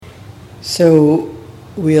So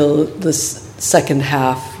this second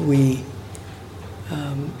half, we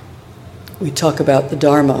talk about the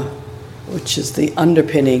Dharma, which is the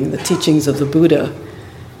underpinning, the teachings of the Buddha,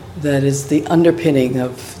 that is the underpinning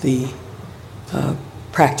of the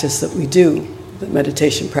practice that we do, the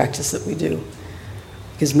meditation practice that we do.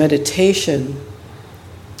 Because meditation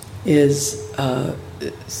is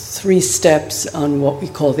 3 steps on what we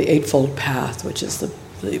call the Eightfold Path, which is the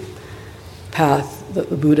path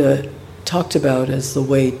that the Buddha talked about as the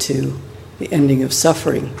way to the ending of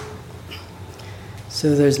suffering.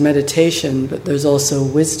 So there's meditation, but there's also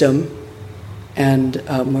wisdom and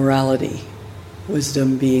morality.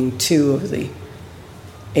 Wisdom being 2 of the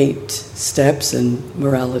 8 steps, and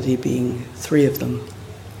morality being 3 of them.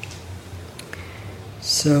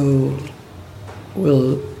 So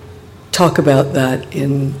we'll talk about that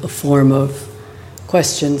in the form of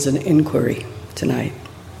questions and inquiry tonight.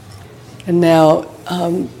 And now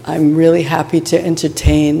I'm really happy to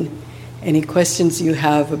entertain any questions you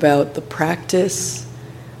have about the practice,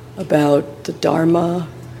 about the Dharma,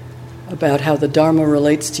 about how the Dharma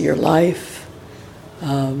relates to your life.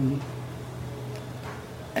 And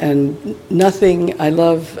nothing, I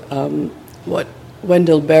love what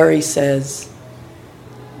Wendell Berry says,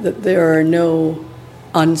 that there are no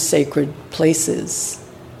unsacred places,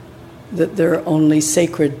 that there are only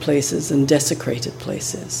sacred places and desecrated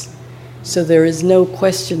places. So there is no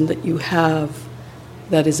question that you have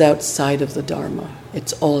that is outside of the Dharma.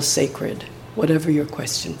 It's all sacred, whatever your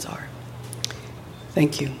questions are.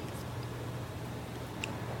 Thank you.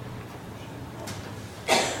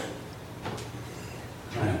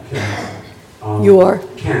 Ken. You are?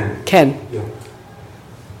 Ken. Ken. Yeah.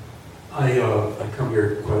 I come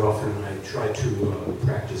here quite often, and I try to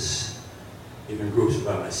practice even in groups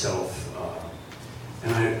by myself.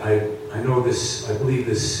 And I know this, I believe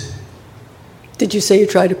this. Did you say you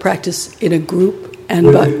try to practice in a group and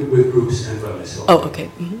with groups and by myself? Oh, okay.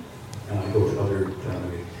 Mm-hmm. And I go to other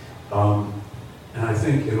and I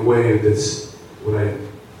think in a way that's what I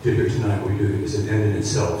did here tonight, what we do is an end in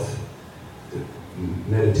itself,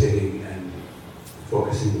 meditating and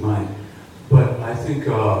focusing the mind. But I think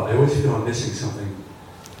I always feel I'm missing something,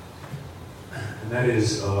 and that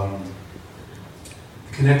is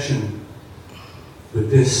connection with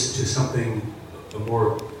this to something, a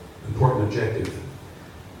more important objective.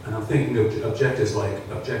 And I'm thinking of objectives like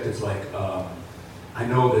I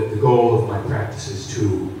know that the goal of my practice is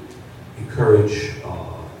to encourage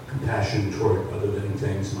compassion toward other living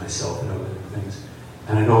things, myself and other living things.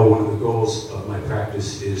 And I know one of the goals of my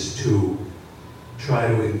practice is to try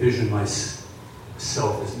to envision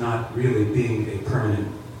myself as not really being a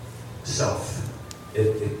permanent self.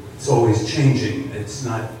 It's always changing. It's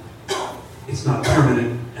not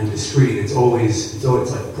permanent and discrete. It's always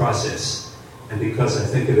like a process. And because I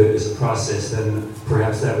think of it as a process, then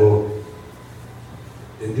perhaps that will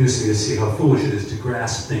induce me to see how foolish it is to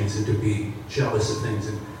grasp things and to be jealous of things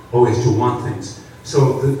and always to want things.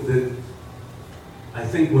 So I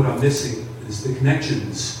think what I'm missing is the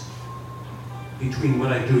connections between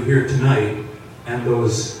what I do here tonight and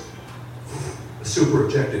those super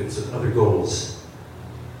objectives and other goals.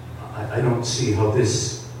 I don't see how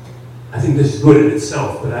this, I think this is good in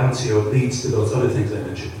itself, but I don't see how it leads to those other things I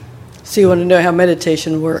mentioned. So you want to know how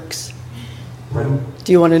meditation works? Pardon?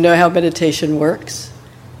 Do you want to know how meditation works?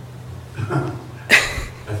 I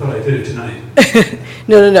thought I did it tonight.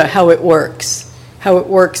 No, how it works. How it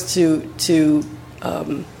works to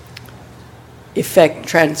effect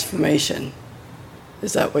transformation.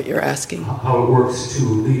 Is that what you're asking? How it works to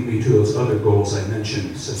lead me to those other goals I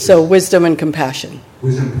mentioned. So wisdom and compassion.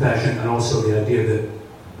 Wisdom and compassion, and also the idea that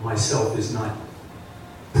myself is not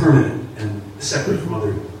permanent and separate from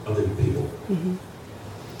other people. Mm-hmm.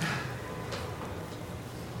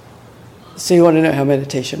 So you want to know how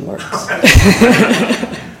meditation works?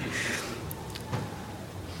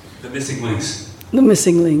 The missing links. The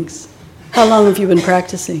missing links. How long have you been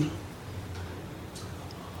practicing?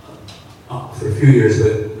 For a few years,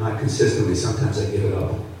 but not consistently. Sometimes I give it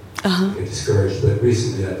up, Uh-huh. get discouraged. But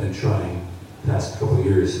recently I've been trying, the past couple of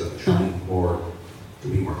years, of trying more, to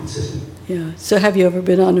be more consistent. Yeah. So have you ever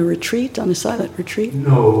been on a retreat, on a silent retreat?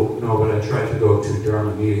 No, but I try to go to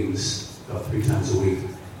Dharma meetings about 3 times a week.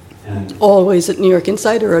 And Always at New York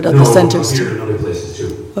Inside or at other centers No, too? here and other places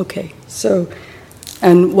too. Okay. So,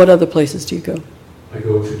 and what other places do you go? I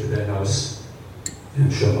go to Tibet House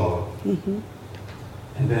in Sharpe. Mm-hmm.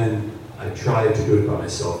 And then I try to do it by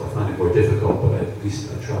myself. I find it more difficult, but at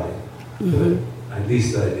least I try. Mm-hmm. But at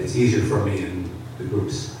least it's easier for me in the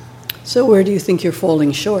groups. So where do you think you're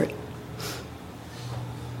falling short?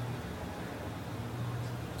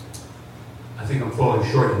 I think I'm falling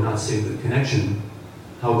short in and not seeing the connection,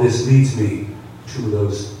 how this leads me to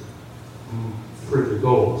those further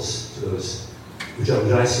goals, to those which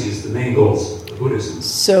I see as the main goals of Buddhism.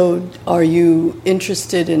 So are you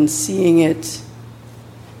interested in seeing it,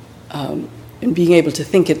 in being able to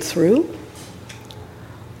think it through?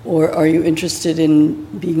 Or are you interested in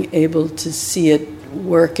being able to see it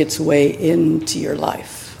work its way into your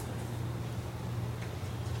life?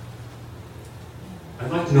 I'd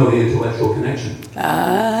like to know the intellectual connection.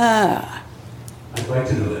 Ah. I'd like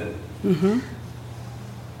to know that. Mm-hmm.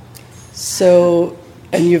 So,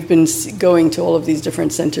 and you've been going to all of these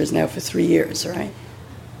different centers now for 3 years, right?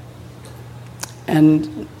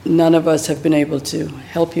 And none of us have been able to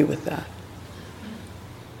help you with that.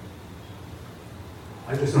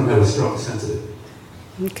 I just don't have a strong sense of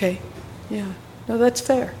it. Okay, yeah. No, that's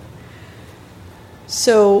fair.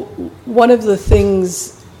 So one of the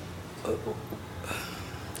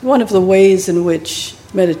ways in which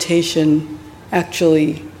meditation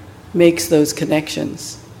actually makes those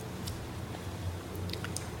connections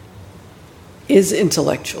is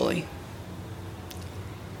intellectually.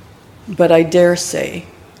 But I dare say,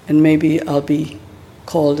 and maybe I'll be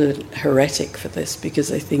called a heretic for this,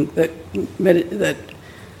 because I think that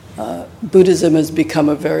Buddhism has become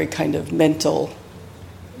a very kind of mental,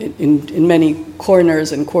 in many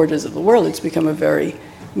corners and quarters of the world, it's become a very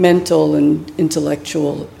mental and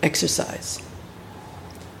intellectual exercise.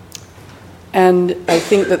 And I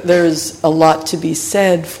think that there's a lot to be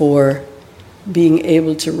said for being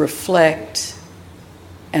able to reflect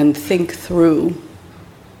and think through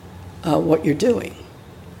what you're doing.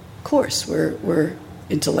 Of course, we're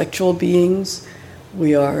intellectual beings,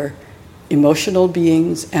 we are emotional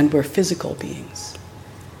beings, and we're physical beings.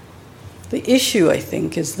 The issue, I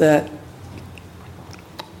think, is that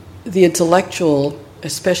the intellectual,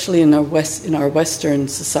 especially in our Western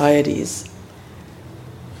societies,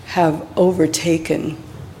 have overtaken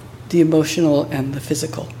the emotional and the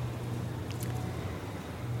physical.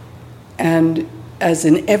 And as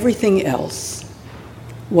in everything else,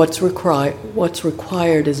 what's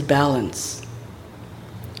required is balance.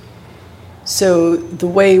 So the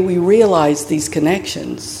way we realize these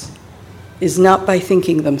connections is not by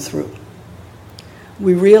thinking them through.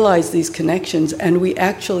 We realize these connections and we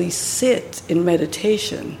actually sit in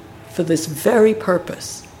meditation for this very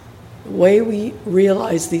purpose. The way we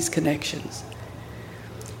realize these connections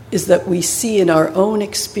is that we see in our own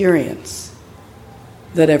experience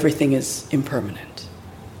that everything is impermanent.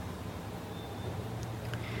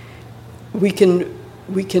 We can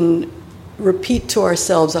repeat to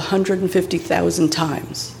ourselves 150,000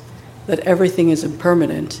 times that everything is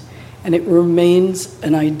impermanent, and it remains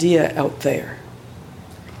an idea out there.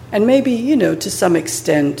 And maybe, to some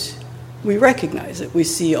extent, we recognize it. We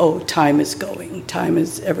see, time is going,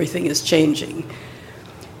 everything is changing.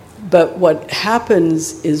 But what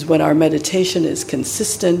happens is when our meditation is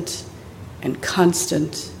consistent and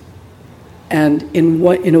constant and in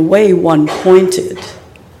a way one-pointed,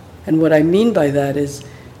 and what I mean by that is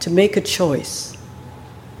to make a choice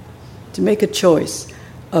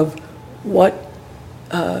of what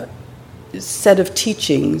set of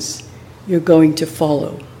teachings you're going to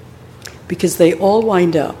follow. Because they all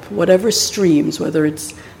wind up, whatever streams, whether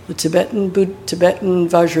it's the Tibetan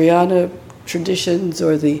Vajrayana traditions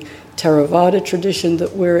or the Theravada tradition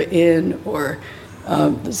that we're in, or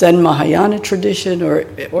Zen Mahayana tradition,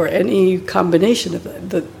 or any combination of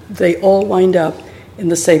that, they all wind up in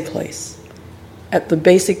the same place, at the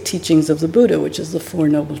basic teachings of the Buddha, which is the Four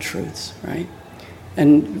Noble Truths, right?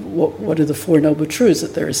 And what are the Four Noble Truths?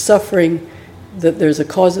 That there is suffering, that there's a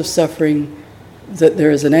cause of suffering, that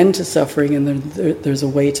there is an end to suffering, and there's a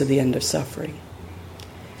way to the end of suffering.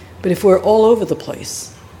 But if we're all over the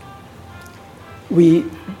place, we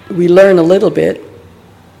learn a little bit,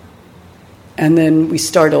 and then we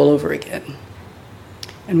start all over again.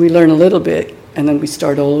 And we learn a little bit, and then we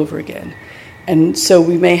start all over again. And so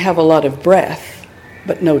we may have a lot of breadth,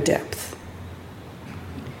 but no depth.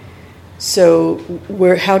 So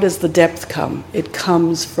how does the depth come? It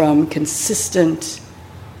comes from consistent,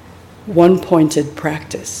 one-pointed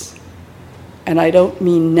practice. And I don't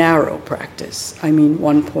mean narrow practice, I mean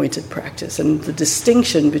one-pointed practice. And the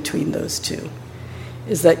distinction between those two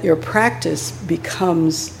is that your practice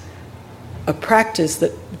becomes a practice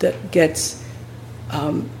that gets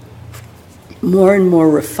more and more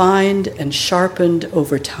refined and sharpened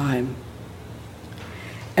over time.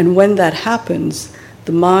 And when that happens,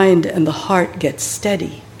 the mind and the heart get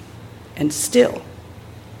steady and still.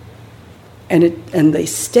 And they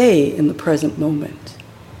stay in the present moment.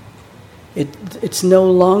 It's no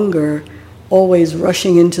longer always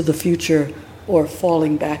rushing into the future or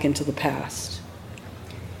falling back into the past.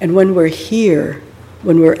 And when we're here,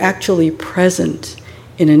 when we're actually present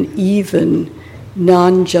in an even,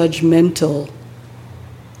 non-judgmental,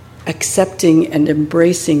 accepting and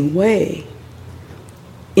embracing way,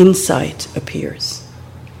 insight appears.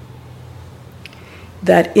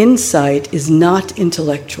 That insight is not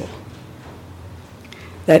intellectual.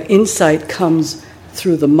 That insight comes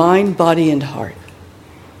through the mind, body, and heart.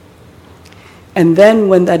 And then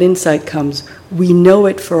when that insight comes, we know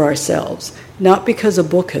it for ourselves, not because a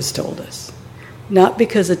book has told us, not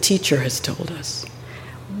because a teacher has told us,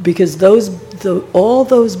 because all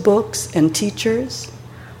those books and teachers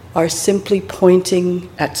are simply pointing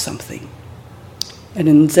at something. And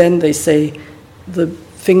in Zen they say the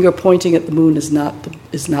finger pointing at the moon is not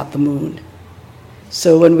the moon.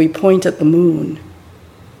 So when we point at the moon,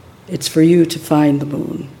 it's for you to find the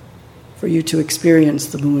moon, for you to experience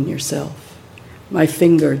the moon yourself. My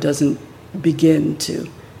finger doesn't begin to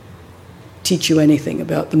teach you anything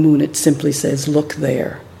about the moon. It simply says, look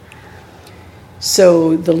there.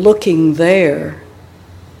 So the looking there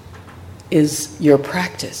is your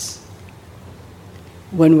practice.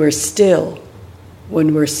 When we're still,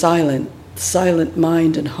 when we're silent, silent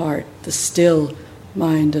mind and heart, the still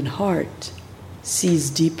mind and heart sees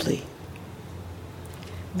deeply.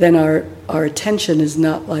 Then our attention is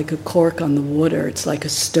not like a cork on the water, it's like a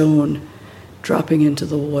stone dropping into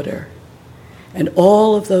the water. And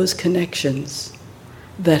all of those connections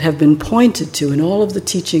that have been pointed to in all of the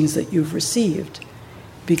teachings that you've received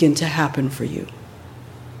begin to happen for you.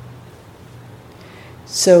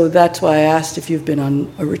 So that's why I asked if you've been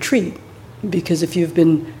on a retreat, because if you've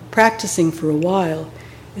been practicing for a while,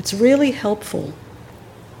 it's really helpful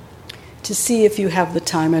to see if you have the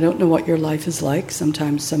time. I don't know what your life is like.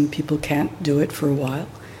 Sometimes some people can't do it for a while.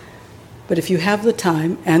 But if you have the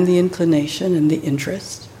time and the inclination and the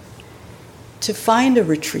interest to find a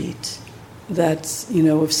retreat that's,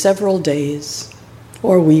 of several days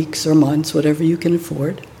or weeks or months, whatever you can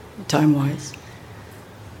afford, time-wise,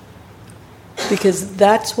 because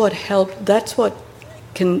that's what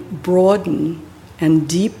can broaden and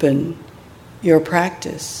deepen your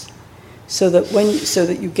practice, so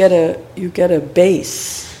that you get a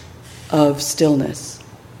base of stillness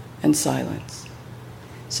and silence.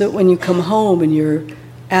 So that when you come home and you're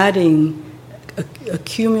adding a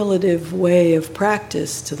cumulative way of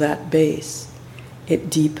practice to that base, it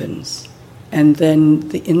deepens. And then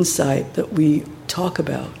the insight that we talk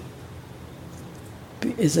about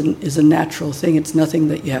is a natural thing. It's nothing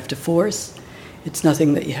that you have to force. It's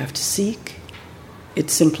nothing that you have to seek. It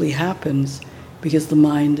simply happens because the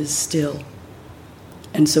mind is still.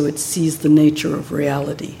 And so it sees the nature of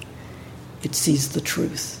reality. It sees the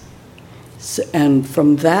truth. So, and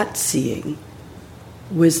from that seeing,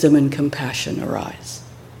 wisdom and compassion arise.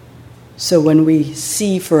 So when we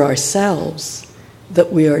see for ourselves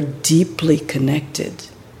that we are deeply connected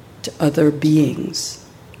to other beings,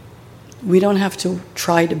 we don't have to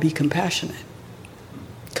try to be compassionate.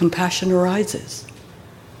 Compassion arises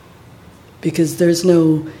because there's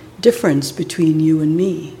no difference between you and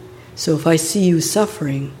me. So if I see you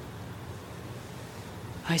suffering,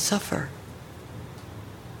 I suffer.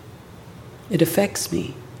 It affects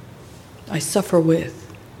me. I suffer with.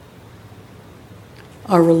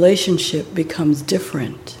 Our relationship becomes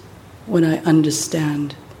different when I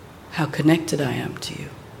understand how connected I am to you.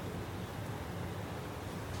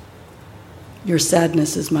 Your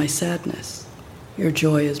sadness is my sadness. Your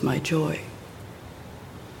joy is my joy.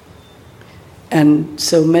 And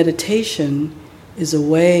so meditation is a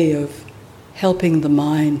way of helping the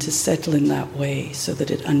mind to settle in that way so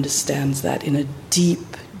that it understands that in a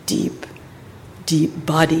deep, deep, deep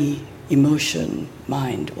body, emotion,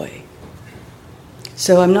 mind way.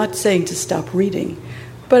 So I'm not saying to stop reading,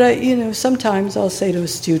 but sometimes I'll say to a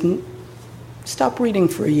student, stop reading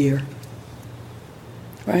for a year,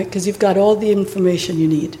 right? Because you've got all the information you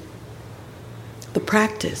need. The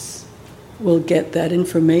practice will get that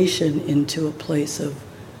information into a place of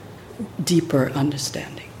deeper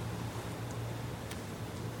understanding.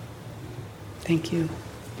 Thank you.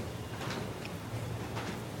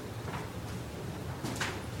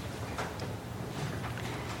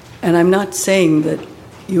 And I'm not saying that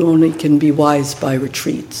you only can be wise by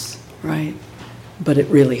retreats, right? But it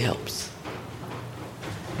really helps.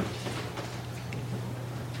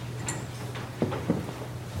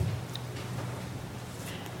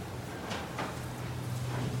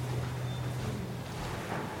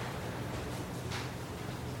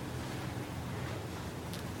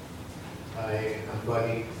 Hi, I'm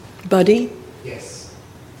Buddy. Buddy? Yes.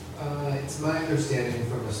 It's my understanding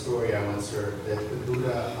from a story I once heard that the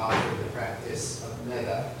Buddha offered the practice of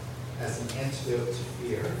metta as an antidote to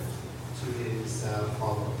fear to his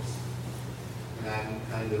followers. And I'm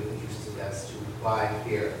kind of interested as to why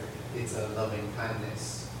here it's a loving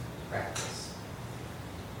kindness practice.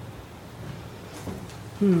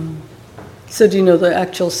 So do you know the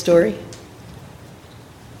actual story?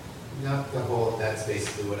 Not the whole, that's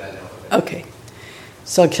basically what I know of it. Okay,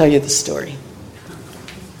 so I'll tell you the story.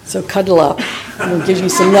 So cuddle up, and we'll give you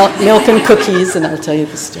some milk and cookies, and I'll tell you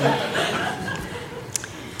the story.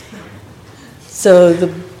 So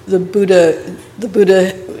the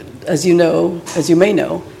Buddha, as you may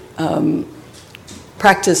know,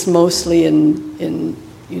 practiced mostly in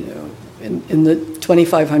the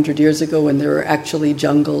 2,500 years ago when there were actually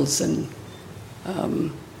jungles and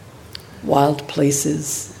wild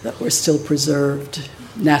places that were still preserved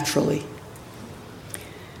naturally.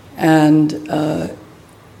 And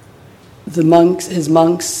his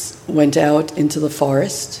monks went out into the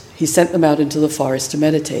forest. He sent them out into the forest to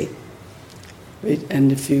meditate.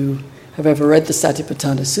 And if you have ever read the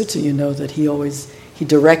Satipatthana Sutta, you know that he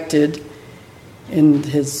directed in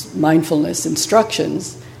his mindfulness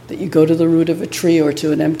instructions that you go to the root of a tree or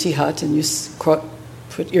to an empty hut and you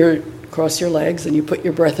cross your legs and you put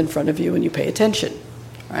your breath in front of you and you pay attention,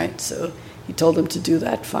 right? So he told them to do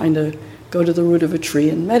that, go to the root of a tree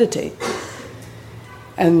and meditate.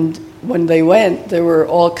 And when they went, there were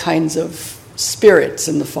all kinds of spirits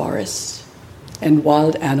in the forest and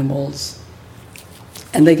wild animals,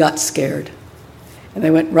 and they got scared. And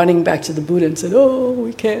they went running back to the Buddha and said, "Oh,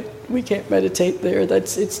 we can't meditate there.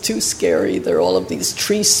 It's too scary. There are all of these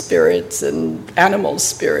tree spirits and animal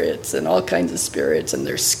spirits and all kinds of spirits, and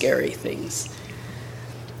they're scary things."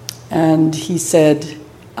 And he said,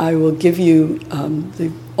 "I will give you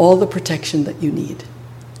all the protection that you need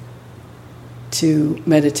to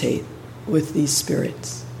meditate with these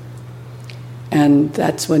spirits." And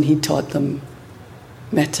that's when he taught them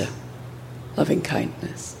metta, loving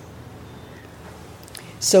kindness.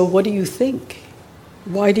 So what do you think?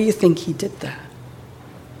 Why do you think he did that?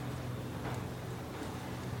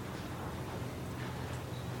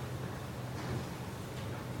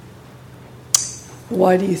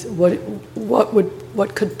 Why do you?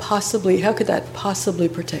 How could that possibly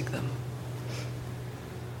protect them?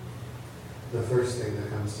 The first thing that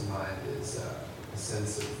comes to mind is a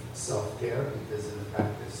sense of self-care, because in the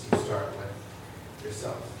practice you start with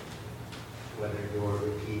yourself. Whether you're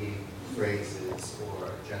repeating phrases or a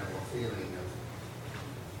general feeling of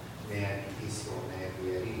may I be peaceful, may I be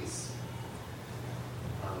at ease.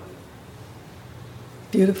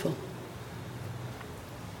 Beautiful.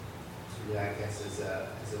 So yeah, I guess as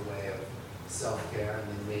a way of self-care, and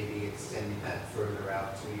then maybe extending that further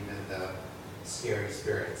out to even the scary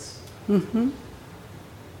spirits. Mm-hmm.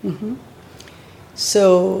 Mm-hmm.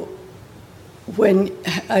 So,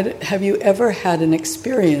 have you ever had an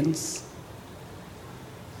experience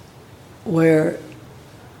where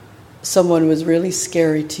someone was really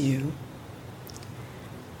scary to you,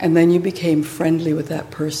 and then you became friendly with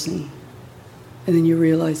that person, and then you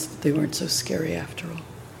realized that they weren't so scary after all?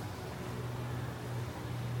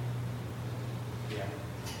 Yeah.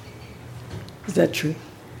 Is that true?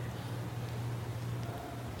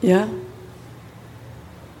 Yeah?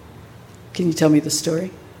 Can you tell me the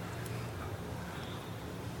story?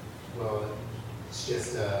 Well, it's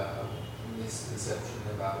just a misconception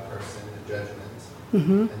about a person, a judgment.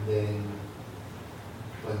 Mm-hmm. And then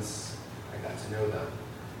once I got to know them,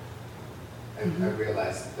 I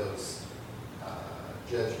realized that those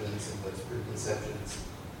judgments and those preconceptions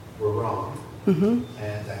were wrong. Mm-hmm.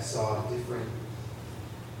 And I saw the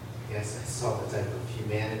type of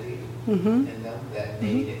humanity Mm-hmm. in them that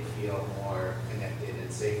made it feel more connected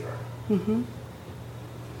and safer. Mm-hmm.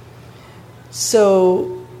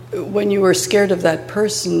 So, when you were scared of that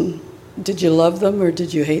person, did you love them or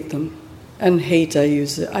did you hate them? And hate, I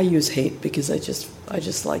use hate because I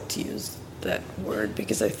just like to use that word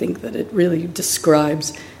because I think that it really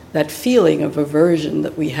describes that feeling of aversion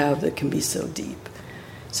that we have that can be so deep.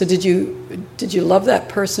 So did you love that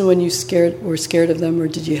person when you were scared of them, or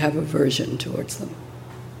did you have aversion towards them?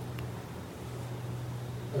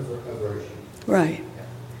 Aversion. Right. Yeah.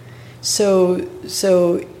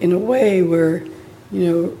 So in a way, we're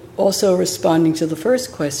also responding to the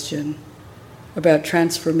first question about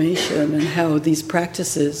transformation and how these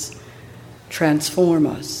practices transform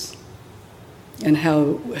us, and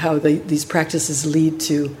how these practices lead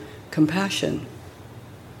to compassion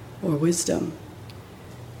or wisdom.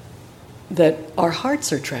 That our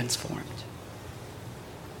hearts are transformed,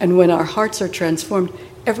 and when our hearts are transformed,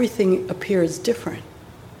 everything appears different.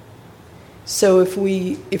 So if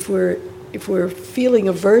we're feeling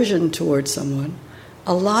aversion towards someone,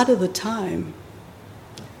 a lot of the time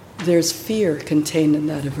there's fear contained in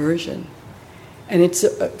that aversion. And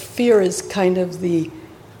fear is kind of the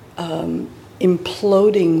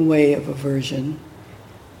imploding way of aversion,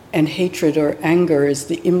 and hatred or anger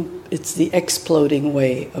is it's the exploding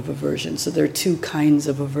way of aversion. So there are two kinds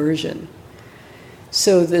of aversion.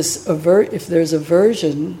 So if there's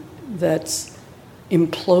aversion that's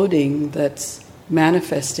imploding, that's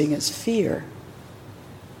manifesting as fear,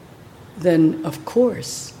 then of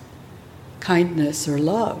course kindness or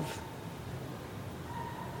love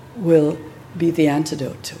will be the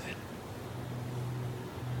antidote to it.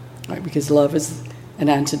 Right? Because love is an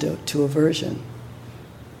antidote to aversion.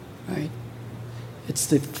 Right? It's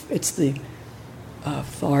the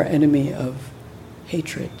far enemy of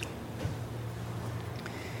hatred.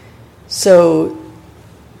 So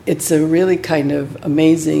it's a really kind of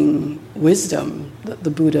amazing wisdom that the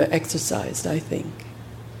Buddha exercised, I think,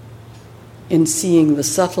 in seeing the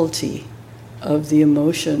subtlety of the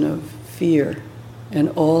emotion of fear and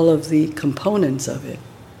all of the components of it.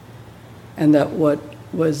 And that what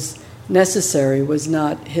was necessary was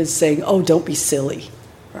not his saying, oh, don't be silly,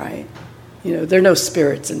 right? There are no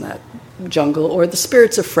spirits in that jungle, or the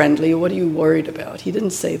spirits are friendly, what are you worried about? He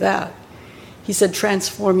didn't say that. He said,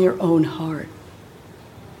 transform your own heart.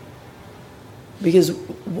 Because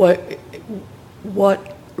what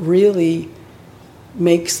really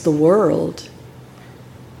makes the world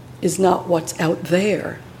is not what's out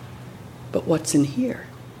there, but what's in here.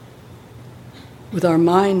 With our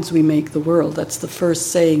minds we make the world. That's the first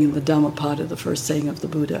saying in the Dhammapada, the first saying of the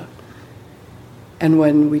Buddha. And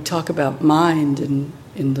when we talk about mind in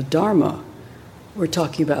the Dharma, we're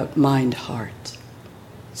talking about mind-heart.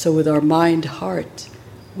 So with our mind-heart,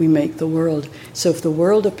 we make the world. So if the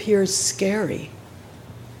world appears scary,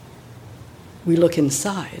 we look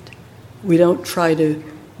inside. We don't try to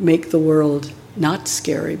make the world not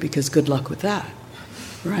scary, because good luck with that,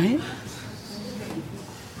 right?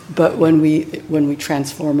 But when we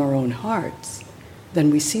transform our own hearts,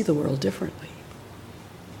 then we see the world differently.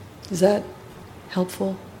 Is that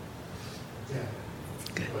helpful? Yeah.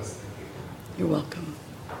 Good. You're welcome.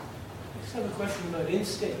 I just have a question about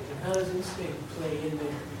instinct, and how does instinct play in there?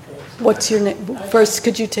 Because what's your name? First,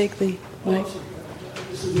 could you take the mic?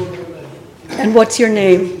 This is what we're about. And what's your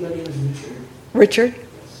name? My name is Richard. Richard?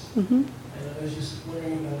 Yes. Mm-hmm. And I was just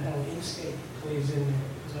wondering about how instinct plays in there,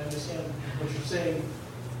 because I understand what you're saying,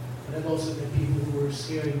 but I've also met people who were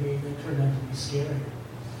scaring me that turned out to be scary.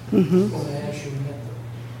 Mm-hmm. When I actually met them.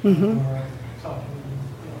 Mm-hmm. Or talking,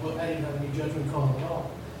 well, I didn't have any judgment call at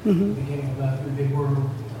all. Mm-hmm. In the beginning about who they were,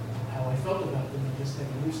 how I felt about them. I just had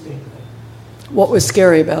an instinct. What was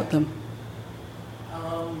scary about them?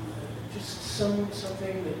 Just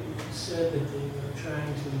something that you said that they were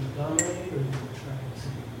trying to dominate, or they were trying to,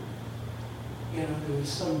 there was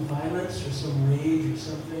some violence or some rage or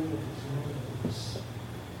something that was,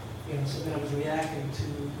 something I was reacting to.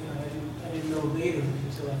 I didn't know later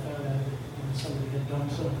until I found out that somebody had done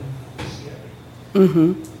something that was scary.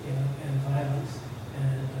 Mm-hmm. And violent,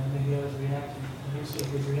 and maybe I was reacting. My instinct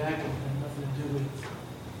was reacting, and had nothing to do with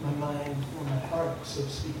my mind or my heart, so to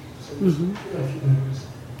speak. So it was,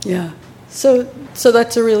 Mm-hmm. Yeah. So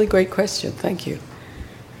that's a really great question. Thank you.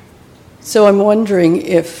 So I'm wondering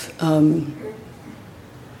if,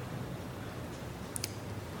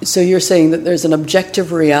 so you're saying that there's an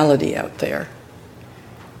objective reality out there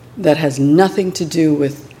that has nothing to do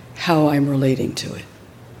with how I'm relating to it.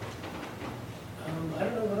 I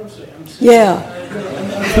don't know what I'm saying. I'm saying Yeah.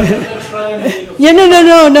 I'm not trying to... Yeah,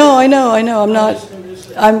 no, I know. I'm not...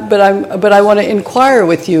 But I want to inquire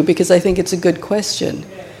with you because I think it's a good question.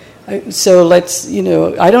 So let's,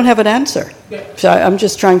 I don't have an answer. So I'm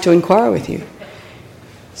just trying to inquire with you.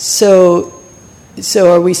 So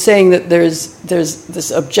are we saying that there's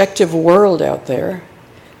this objective world out there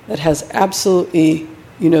that has absolutely,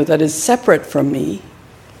 that is separate from me,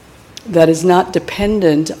 that is not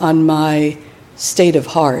dependent on my state of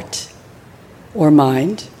heart or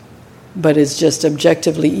mind, but is just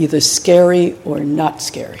objectively either scary or not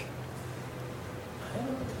scary?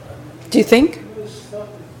 Do you think?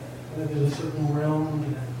 There's a certain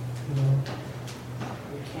realm that,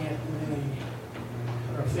 we can't really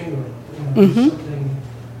put our finger on. Mm-hmm. Something,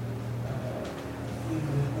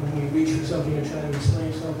 when we reach for something or try to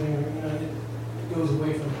explain something, or, it goes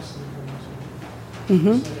away from us.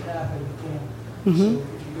 Mm-hmm. So it happened, Mm-hmm. So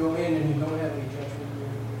if you go in and you don't have any judgment,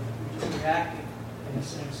 you're just reacting, in a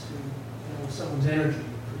sense, to someone's energy.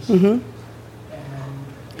 Mm-hmm. And,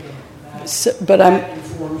 that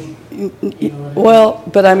informs you. Well,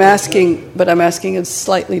 but I'm asking a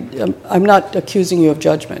slightly. I'm not accusing you of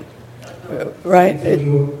judgment, right?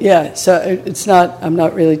 So it's not. I'm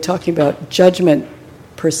not really talking about judgment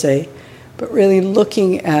per se, but really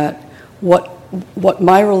looking at what what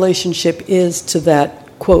my relationship is to that,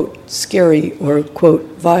 quote, scary or, quote,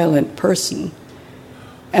 violent person.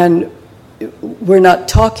 And we're not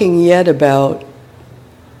talking yet about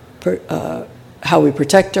how we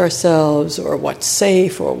protect ourselves or what's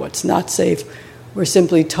safe or what's not safe. We're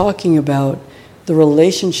simply talking about the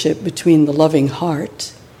relationship between the loving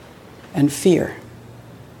heart and fear,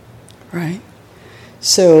 right?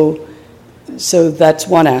 So that's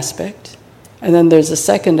one aspect. And then there's a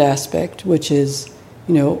second aspect, which is,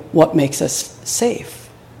 what makes us safe,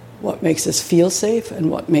 what makes us feel safe,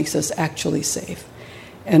 and what makes us actually safe.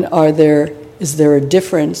 And is there a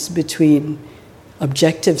difference between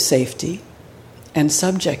objective safety and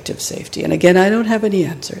subjective safety? And again, I don't have any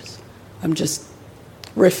answers. I'm just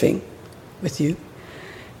riffing with you.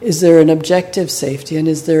 Is there an objective safety and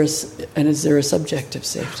is there a subjective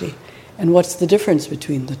safety? And what's the difference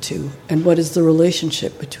between the two? And what is the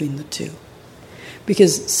relationship between the two?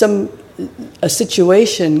 Because a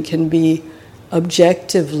situation can be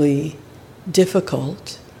objectively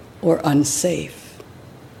difficult or unsafe.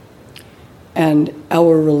 And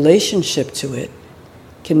our relationship to it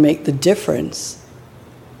can make the difference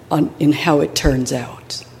in how it turns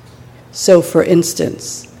out. So, for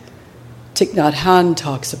instance, Thich Nhat Hanh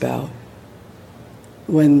talks about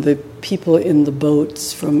when the people in the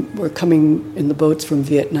boats were coming in the boats from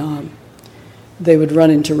Vietnam, they would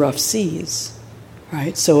run into rough seas,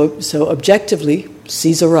 right? So objectively,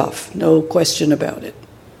 seas are rough, no question about it.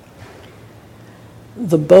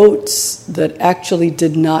 The boats that actually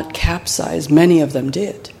did not capsize, many of them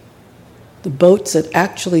did. The boats that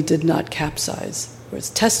actually did not capsize, was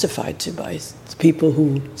testified to by people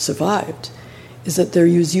who survived, is that there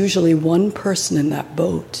was usually one person in that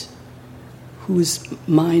boat whose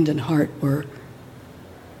mind and heart were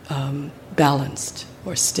balanced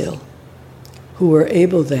or still, who were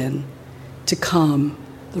able then to calm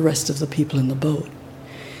the rest of the people in the boat.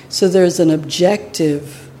 So there's an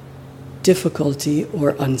objective difficulty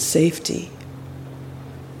or unsafety.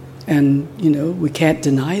 And, we can't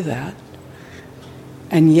deny that.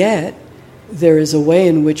 And yet, there is a way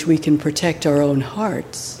in which we can protect our own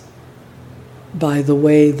hearts by the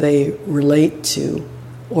way they relate to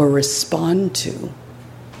or respond to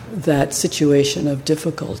that situation of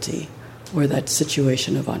difficulty or that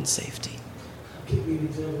situation of unsafety. I'll give you an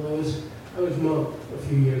example. I was monk a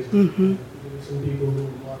few years ago. Mm-hmm. There were some people who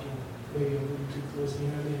were walking maybe a little too close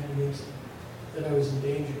behind me, had an instinct that I was in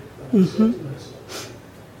danger. But I said to myself,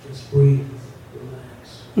 just breathe,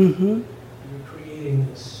 relax. Mm-hmm. You're creating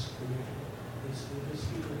this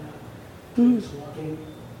people now. Just walking.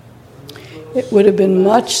 It would have been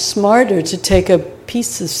much smarter to take a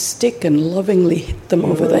piece of stick and lovingly hit them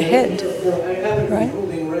over the head. I haven't been right?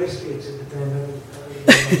 holding rice cakes at the time.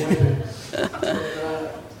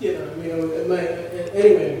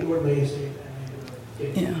 Anyway, ignored my instinct.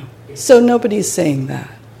 Yeah. So nobody's saying that,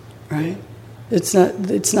 right? It's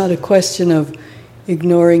not a question of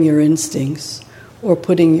ignoring your instincts or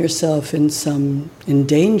putting yourself in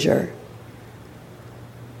danger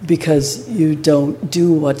because you don't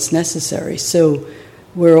do what's necessary. So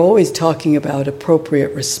we're always talking about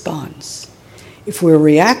appropriate response. If we're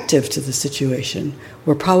reactive to the situation,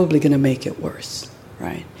 we're probably going to make it worse,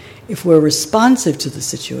 right? If we're responsive to the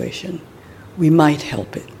situation, we might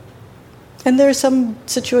help it. And there are some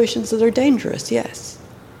situations that are dangerous, yes,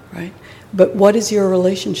 right? But what is your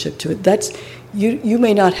relationship to it? You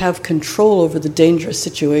may not have control over the dangerous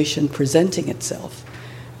situation presenting itself,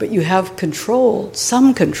 but you have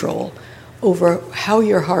some control over how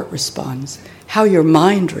your heart responds, how your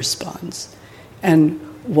mind responds, and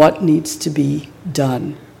what needs to be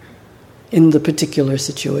done in the particular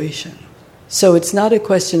situation. So it's not a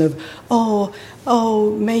question of,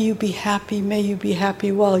 may you be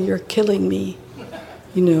happy while you're killing me.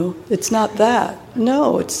 It's not that.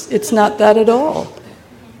 No, it's not that at all.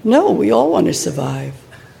 No, we all want to survive.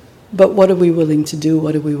 But what are we willing to do?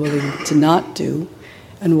 What are we willing to not do?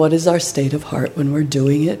 And what is our state of heart when we're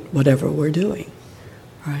doing it, whatever we're doing,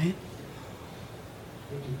 right?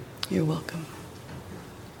 You're welcome.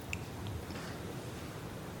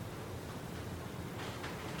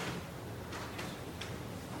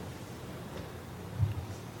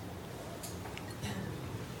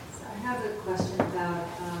 So I have a question about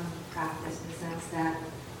practice in the sense that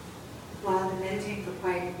while I've been meditating for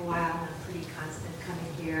quite a while, and I'm pretty constant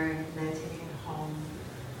coming here and meditating at home,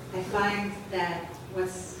 I find that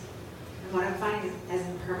what I'm finding as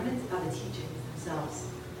impermanent are the teachings themselves.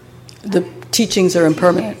 The teachings are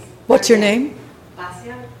impermanent. What's your name?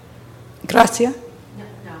 Basia? Gracia? No,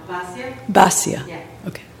 Basia? Basia. Yeah.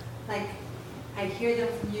 Okay. Like, I hear them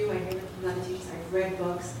from you, I hear them from other teachers, I've read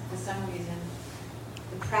books. For some reason,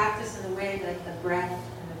 the practice and the way that the breath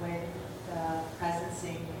and the way that the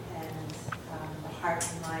presencing and the heart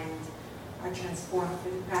and mind are transformed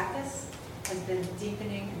through the practice has been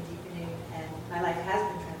deepening and deepening, and my life has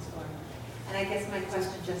been transformed. And I guess my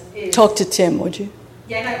question just is... Talk to Tim, would you?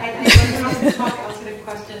 Yeah, no, I was going to talk, I was going to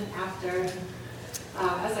question after,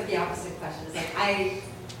 I was like the opposite question. It's like I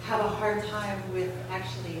have a hard time with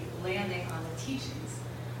actually landing on the teachings,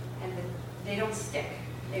 and they don't stick.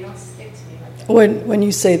 They don't stick to me like that. When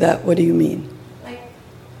you say that, what do you mean? Like,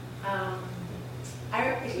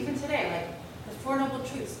 even today, like the Four Noble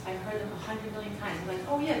Truths, I've heard them 100 million times. I'm like,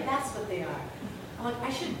 oh yeah, that's what they are. I'm like,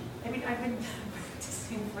 I've been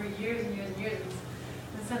practicing for years and years and years,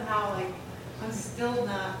 and somehow like I'm still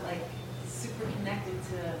not like super connected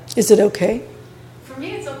to. Is it okay? For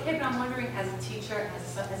me, it's okay, but I'm wondering, as a teacher, as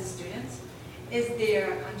a student,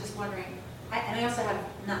 I'm just wondering, and I also have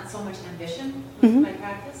not so much ambition with my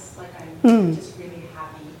practice, like I'm just really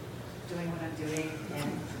happy doing what I'm doing,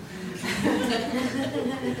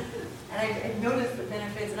 and I've noticed the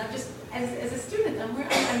benefits, and I'm just, as a student, I'm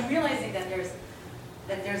realizing that there's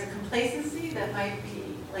a complacency that might be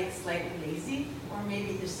like slightly lazy, or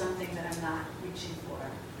maybe there's something that I'm not reaching for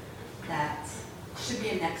that should be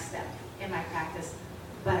a next step in my practice,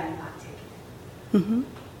 but I'm not taking it. Mm-hmm.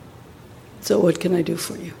 So what can I do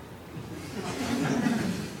for you?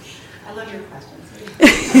 I love your questions.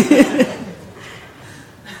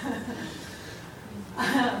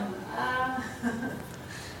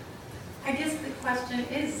 I guess the question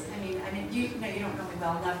is, you don't know me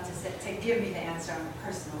well enough to give me the answer on a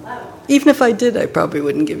personal level. Even if I did, I probably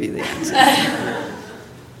wouldn't give you the answer.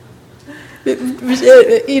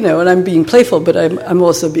 And I'm being playful, but I'm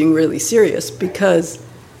also being really serious, because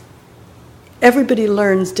everybody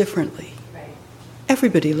learns differently. Right.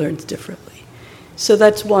 Everybody learns differently. So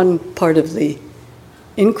that's one part of the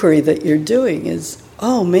inquiry that you're doing is,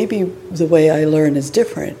 maybe the way I learn is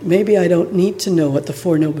different. Maybe I don't need to know what the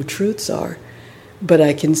Four Noble Truths are, but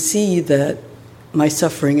I can see that my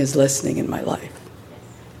suffering is lessening in my life.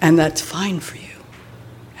 And that's fine for you.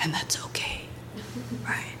 And that's okay.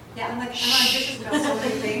 Right? Yeah, I'm ambitious about so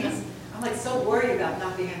many things. I'm like so worried about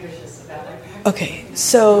not being ambitious about my practice. Okay,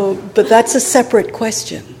 but that's a separate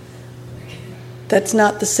question. That's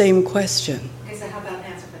not the same question. Okay, so how about an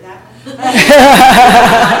answer for that?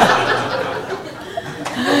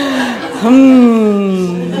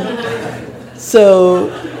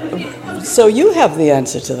 So you have the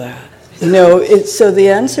answer to that. So the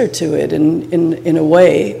answer to it, in a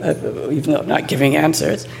way, even though I'm not giving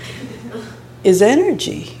answers, is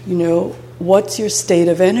energy. What's your state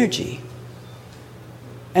of energy?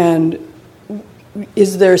 And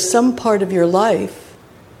is there some part of your life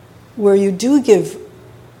where you do give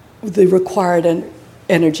the required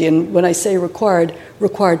energy? And when I say required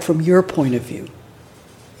from your point of view.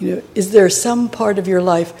 Is there some part of your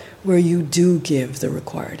life where you do give the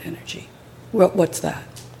required energy? What's that?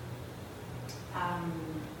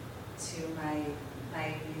 To my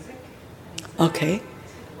music. Okay.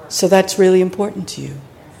 So that's really important to you. Yes.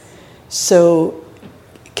 So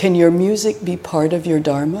can your music be part of your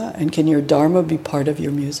Dharma? And can your Dharma be part of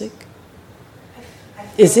your music? I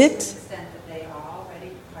feel Is to it? the extent that they are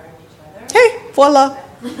already part of each other. Hey, voila.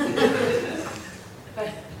 But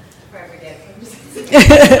for every day.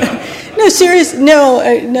 No, serious.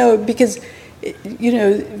 No, because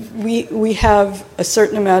we have a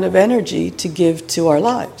certain amount of energy to give to our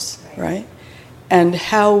lives, right? And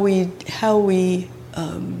how we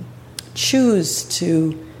choose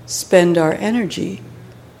to spend our energy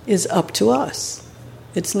is up to us.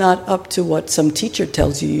 It's not up to what some teacher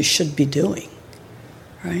tells you should be doing,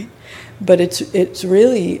 right? But it's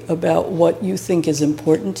really about what you think is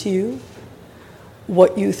important to you,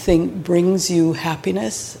 what you think brings you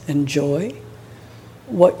happiness and joy,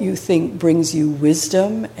 what you think brings you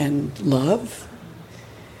wisdom and love,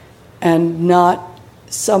 and not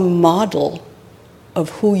some model of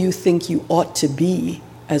who you think you ought to be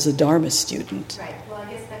as a Dharma student. Right. Well, I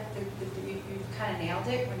guess that you kind of nailed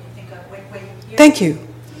it when you think of when you. Thank you.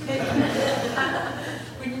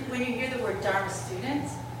 when you hear the word Dharma student,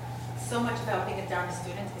 so much about being a Dharma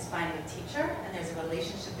student is finding a teacher, and there's a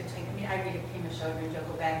relationship between. I read a Pima Chodron and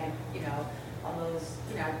Joko Bag, and all those,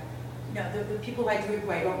 the people I do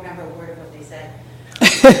who I don't remember a word of what they said.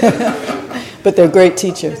 But they're great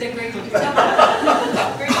teachers. But they're great teachers.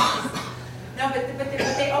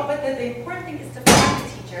 But the important thing is to find a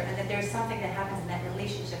teacher, and that there's something that happens in that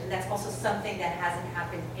relationship, and that's also something that hasn't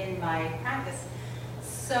happened in my practice.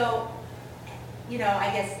 So, I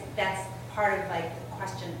guess that's part of the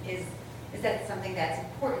question is that something that's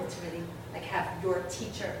important to really have your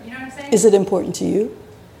teacher? You know what I'm saying? Is it important to you?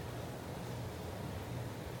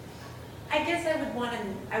 I guess I would want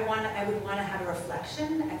to have a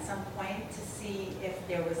reflection at some point to see if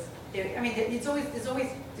there was there. I mean, there's always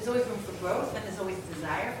room for growth, and there's always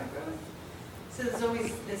desire for growth. So there's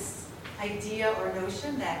always this idea or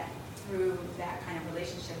notion that through that kind of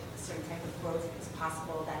relationship, a certain type of growth is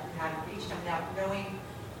possible that you haven't reached, and without knowing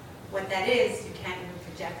what that is, you can't even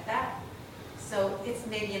project that. So it's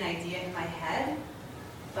maybe an idea in my head,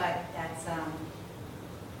 but that's.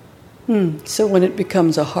 So when it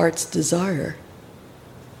becomes a heart's desire,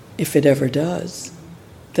 if it ever does,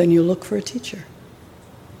 then you look for a teacher.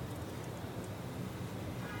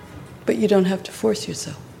 But you don't have to force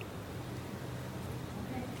yourself.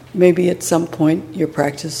 Maybe at some point in your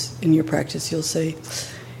practice you'll say,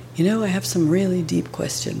 I have some really deep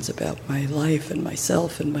questions about my life and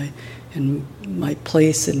myself and my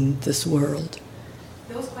place in this world.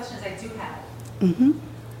 Those questions I do have. Mm-hmm.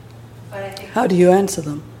 But I think. How do you answer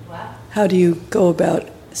them? What? How do you go about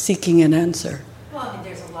seeking an answer? Well, I mean,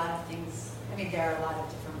 there's a lot of things. I mean, there are a lot of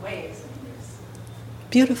different ways. I mean,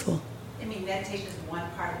 Beautiful. meditation is one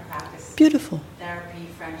part of practice. Beautiful. Therapy,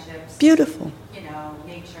 friendships. Beautiful.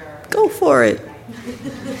 Nature. Go for it.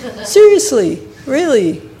 Seriously,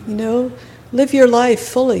 really, live your life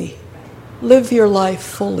fully. Live your life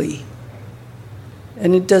fully.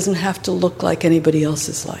 And it doesn't have to look like anybody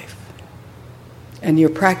else's life. And your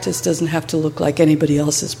practice doesn't have to look like anybody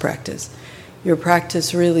else's practice. Your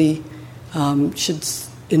practice really should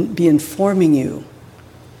be informing you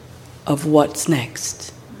of what's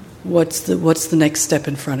next. What's the next step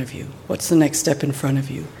in front of you? What's the next step in front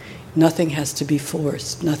of you? Nothing has to be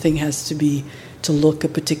forced. Nothing has to look a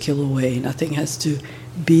particular way. Nothing has to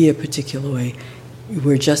be a particular way.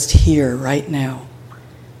 We're just here right now.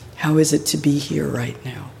 How is it to be here right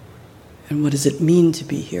now? And what does it mean to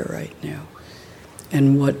be here right now?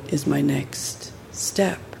 And what is my next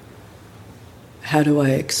step? How do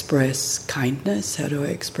I express kindness? How do I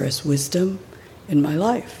express wisdom in my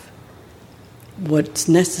life? What's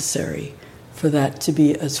necessary for that to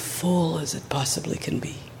be as full as it possibly can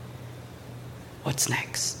be? What's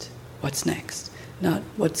next? What's next? Not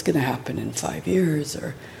what's going to happen in 5 years,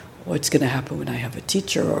 or what's going to happen when I have a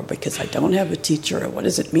teacher, or because I don't have a teacher, or what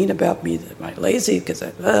does it mean about me that I'm lazy because I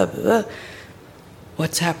blah, blah, blah.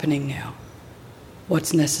 What's happening now?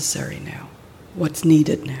 What's necessary now? What's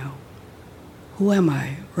needed now? Who am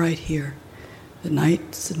I right here? The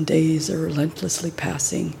nights and days are relentlessly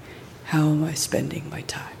passing. How am I spending my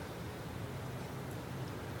time?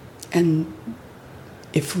 And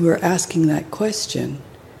if we're asking that question,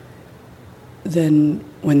 then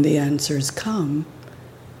when the answers come,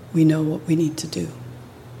 we know what we need to do.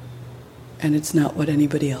 And it's not what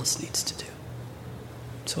anybody else needs to do.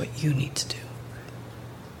 It's what you need to do.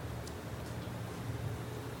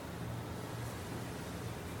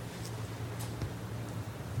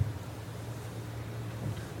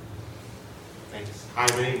 Thanks. Hi,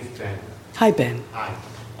 my name's Ben. Hi, Ben. Hi.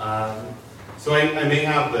 So I may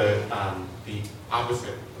have the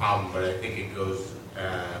opposite problem, but I think it goes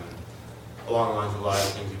along the lines of a lot of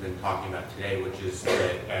the things you've been talking about today, which is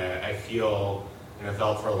that I feel, and I've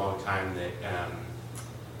felt for a long time, that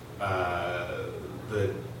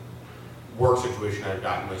the work situation I've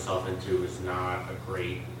gotten myself into is not a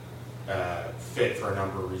great fit for a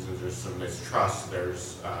number of reasons. There's some mistrust,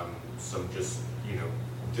 there's some just,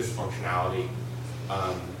 dysfunctionality.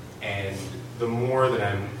 And the more that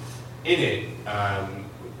I'm in it,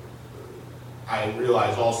 I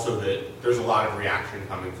realize also that there's a lot of reaction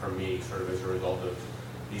coming from me sort of as a result of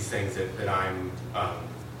these things that I'm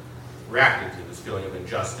reacting to, this feeling of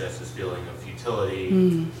injustice, this feeling of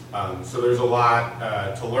futility. So there's a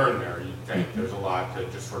lot to learn there, you think. There's a lot to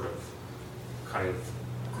just sort of kind of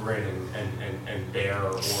grin and bear,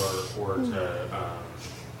 or to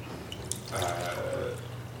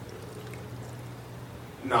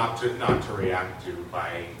not to react to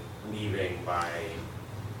by leaving, by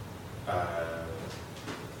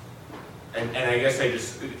and I guess I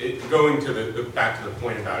just going to back to the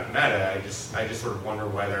point about metta, I just sort of wonder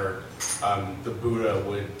whether the Buddha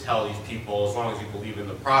would tell these people, as long as you believe in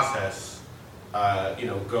the process,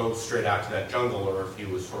 go straight out to that jungle, or if he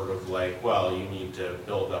was sort of like, well, you need to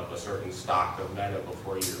build up a certain stock of metta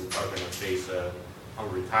before you are going to face a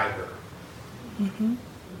hungry tiger. Mm-hmm.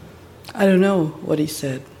 I don't know what he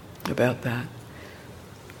said about that.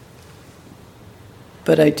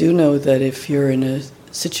 But I do know that if you're in a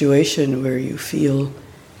situation where you feel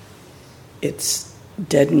it's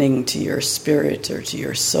deadening to your spirit or to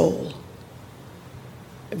your soul,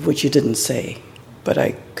 which you didn't say, but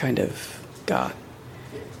I kind of got,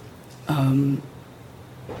 that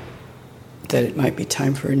it might be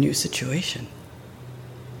time for a new situation.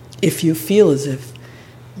 If you feel as if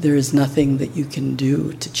there is nothing that you can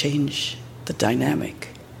do to change the dynamic.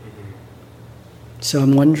 So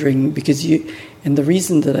I'm wondering, and the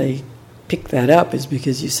reason that I picked that up is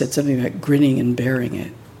because you said something about grinning and bearing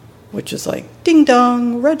it, which is like, ding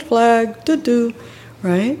dong, red flag, doo-doo,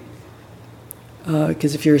 right?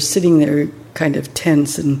 Because if you're sitting there kind of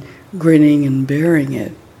tense and grinning and bearing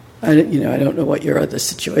it, I don't know what your other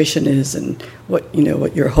situation is and what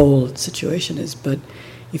your whole situation is, but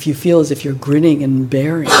if you feel as if you're grinning and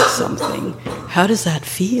bearing something, how does that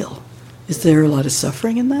feel? Is there a lot of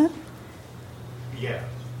suffering in that? Yeah.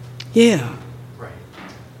 Yeah. Right.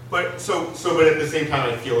 But at the same time,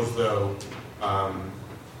 I feel as though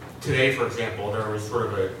today, for example, there was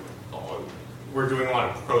sort of we're doing a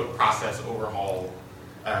lot of process overhaul,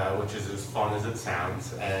 which is as fun as it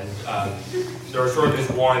sounds, and there was sort of this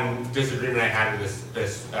one disagreement I had with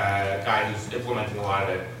this guy who's implementing a lot of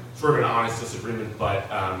it, sort of an honest disagreement, but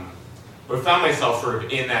I found myself sort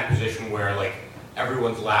of in that position where like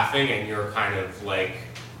everyone's laughing and you're kind of like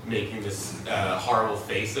making this horrible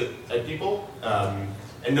face at people,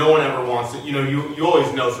 and no one ever wants to, you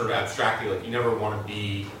always know sort of abstractly, like you never want to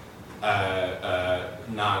be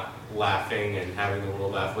not laughing and having the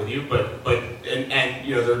world laugh with you, but there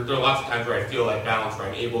are lots of times where I feel that balance where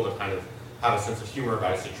I'm able to kind of have a sense of humor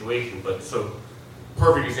about a situation, but so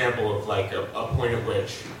perfect example of like a point at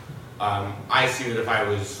which I see that if I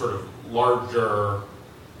was sort of larger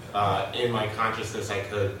in my consciousness, I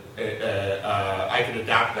could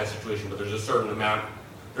adapt to that situation. But there's a certain amount.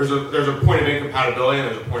 There's a point of incompatibility and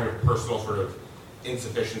there's a point of personal sort of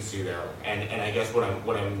insufficiency there. And I guess what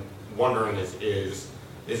I'm wondering is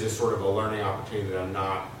this sort of a learning opportunity that I'm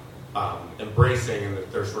not embracing, and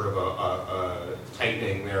that there's sort of a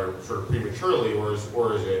tightening there sort of prematurely, or is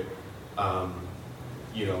it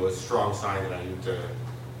a strong sign that I need to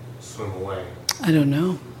swim away? I don't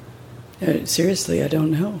know. Seriously, I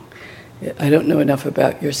don't know. I don't know enough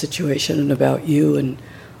about your situation and about you and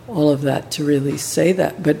all of that to really say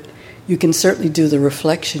that. But you can certainly do the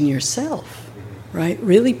reflection yourself, right?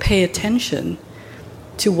 Really pay attention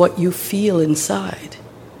to what you feel inside.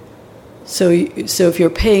 So if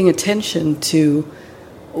you're paying attention to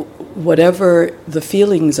whatever the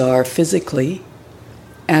feelings are physically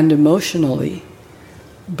and emotionally,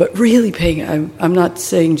 but really I'm not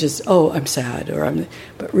saying just, I'm sad,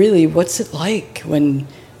 but really, what's it like when,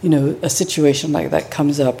 a situation like that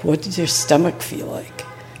comes up? What does your stomach feel like?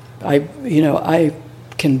 I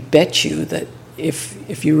can bet you that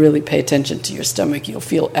if you really pay attention to your stomach, you'll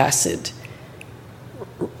feel acid,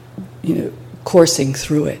 coursing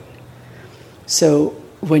through it. So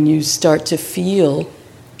when you start to feel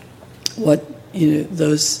what,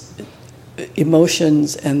 those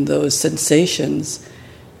emotions and those sensations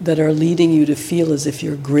that are leading you to feel as if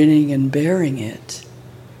you're grinning and bearing it,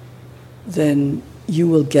 then you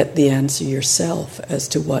will get the answer yourself as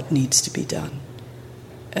to what needs to be done,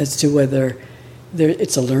 as to whether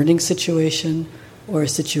it's a learning situation or a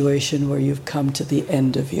situation where you've come to the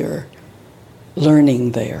end of your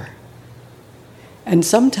learning there. And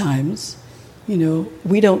sometimes,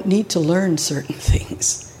 we don't need to learn certain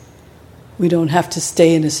things. We don't have to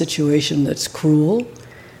stay in a situation that's cruel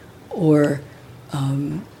or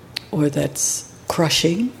that's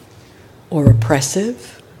crushing or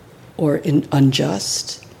oppressive or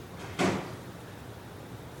unjust,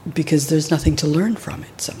 because there's nothing to learn from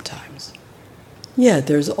it sometimes. Yeah,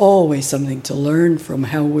 there's always something to learn from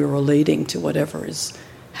how we're relating to whatever is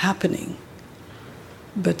happening.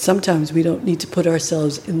 But sometimes we don't need to put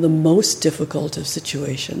ourselves in the most difficult of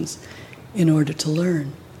situations in order to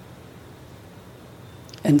learn.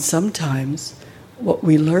 And sometimes what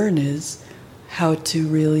we learn is how to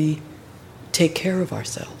really take care of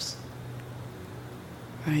ourselves.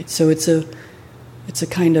 Right? So it's a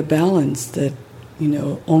kind of balance that,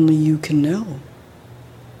 only you can know.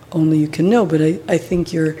 Only you can know. But I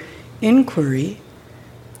think your inquiry,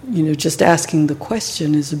 just asking the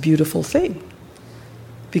question is a beautiful thing.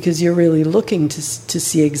 Because you're really looking to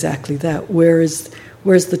see exactly that. Where's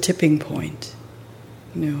the tipping point?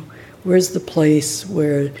 Where's the place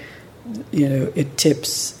where, it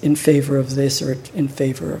tips in favor of this or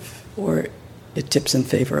it tips in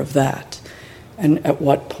favor of that? And at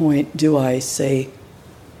what point do I say,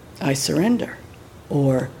 I surrender,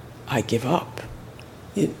 or I give up?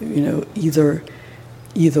 Either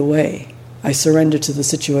way. I surrender to the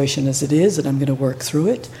situation as it is, and I'm going to work through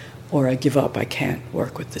it, or I give up, I can't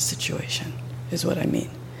work with the situation, is what I mean.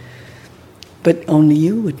 But only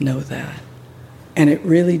you would know that. And it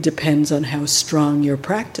really depends on how strong your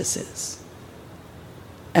practice is,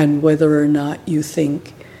 and whether or not you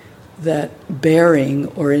think that bearing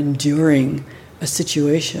or enduring a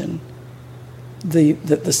situation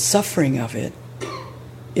the suffering of it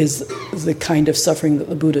is the kind of suffering that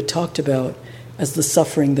the Buddha talked about as the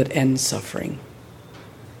suffering that ends suffering,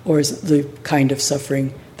 or is the kind of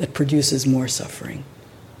suffering that produces more suffering,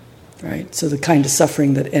 right? So the kind of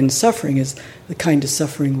suffering that ends suffering is the kind of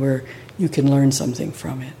suffering where you can learn something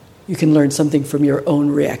from it. You can learn something from your own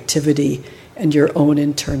reactivity and your own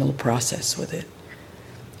internal process with it.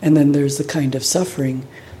 And then there's the kind of suffering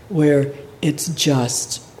where it's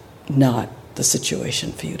just not the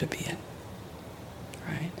situation for you to be in,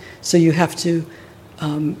 right? So you have to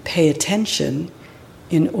pay attention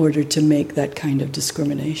in order to make that kind of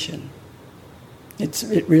discrimination.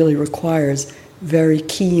 It really requires very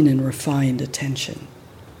keen and refined attention.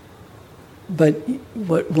 But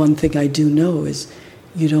one thing I do know is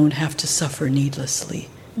you don't have to suffer needlessly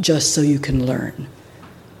just so you can learn,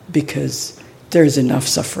 because there's enough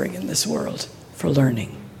suffering in this world for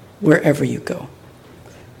learning wherever you go.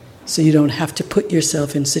 So you don't have to put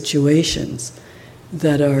yourself in situations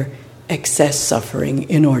that are excess suffering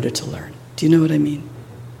in order to learn. Do you know what I mean?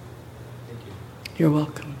 Thank you. You're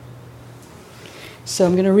welcome. So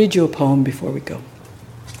I'm going to read you a poem before we go.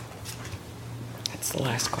 That's the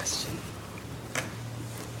last question.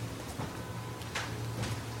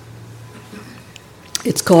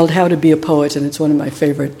 It's called How to Be a Poet, and it's one of my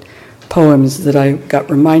favorite poems that I got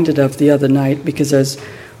reminded of the other night because I was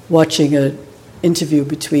watching an interview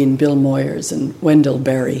between Bill Moyers and Wendell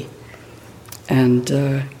Berry, and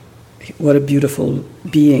what a beautiful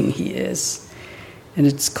being he is. And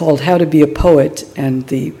it's called How to Be a Poet, and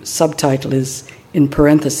the subtitle is, in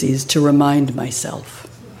parentheses, To Remind Myself.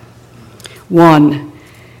 1,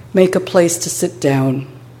 make a place to sit down.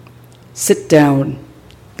 Sit down.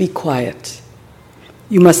 Be quiet.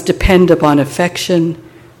 You must depend upon affection,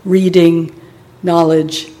 reading,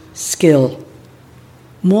 knowledge, skill.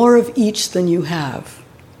 More of each than you have.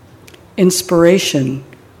 Inspiration,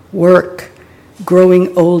 work,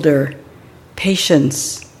 growing older,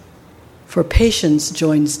 patience. For patience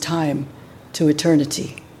joins time to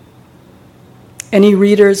eternity. Any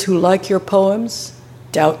readers who like your poems,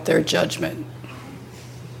 doubt their judgment.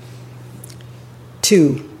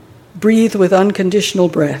 2, breathe with unconditional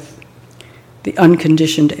breath, the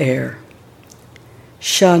unconditioned air.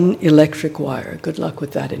 Shun electric wire. Good luck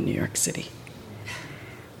with that in New York City.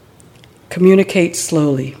 Communicate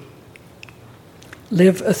slowly.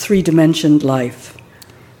 Live a 3-dimensioned life.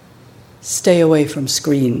 Stay away from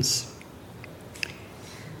screens.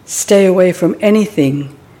 Stay away from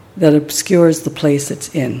anything that obscures the place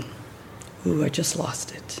it's in. Ooh, I just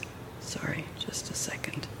lost it. Sorry, just a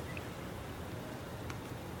second.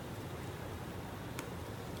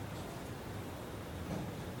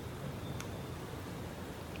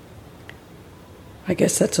 I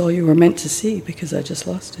guess that's all you were meant to see, because I just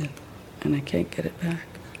lost it and I can't get it back.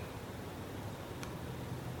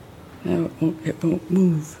 No, it won't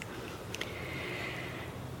move.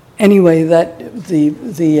 Anyway, that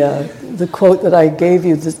the quote that I gave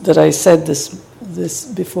you, that I said this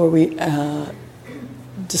before we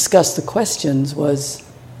discussed the questions, was,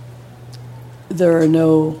 there are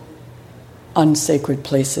no unsacred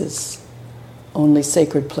places, only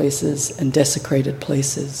sacred places and desecrated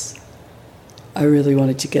places. I really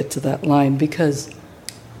wanted to get to that line because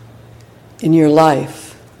in your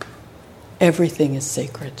life, everything is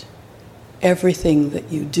sacred. Everything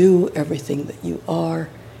that you do, everything that you are,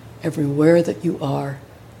 everywhere that you are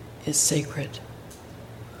is sacred.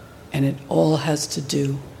 And it all has to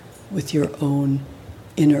do with your own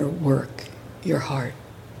inner work, your heart.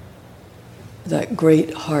 That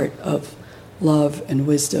great heart of love and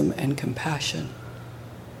wisdom and compassion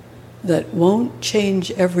that won't change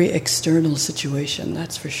every external situation,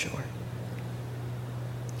 that's for sure,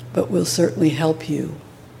 but will certainly help you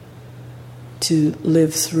to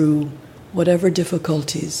live through whatever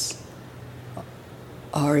difficulties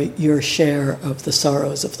are your share of the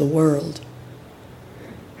sorrows of the world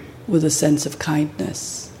with a sense of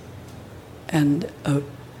kindness and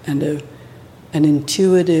an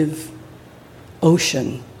intuitive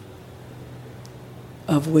ocean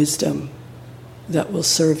of wisdom that will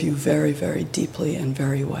serve you very, very deeply and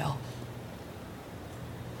very well.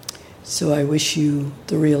 So I wish you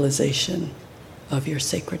the realization of your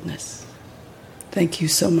sacredness. Thank you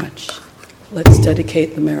so much. Let's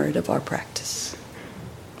dedicate the merit of our practice.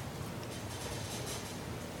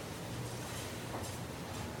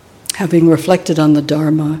 Having reflected on the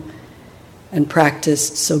Dharma and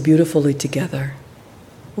practiced so beautifully together,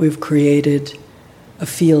 we've created a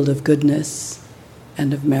field of goodness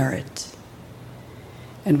and of merit.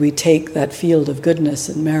 And we take that field of goodness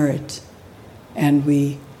and merit and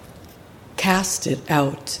we cast it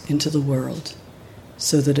out into the world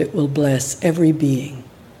so that it will bless every being,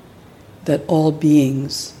 that all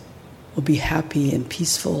beings will be happy and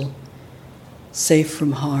peaceful, safe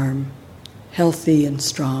from harm, healthy and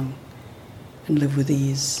strong, and live with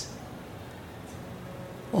ease.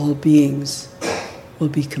 All beings will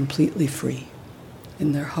be completely free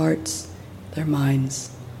in their hearts, their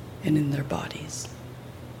minds, and in their bodies.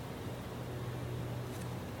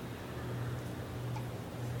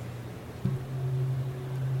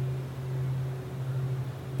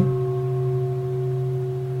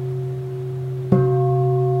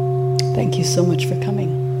 Thank you so much for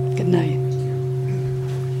coming. Good night.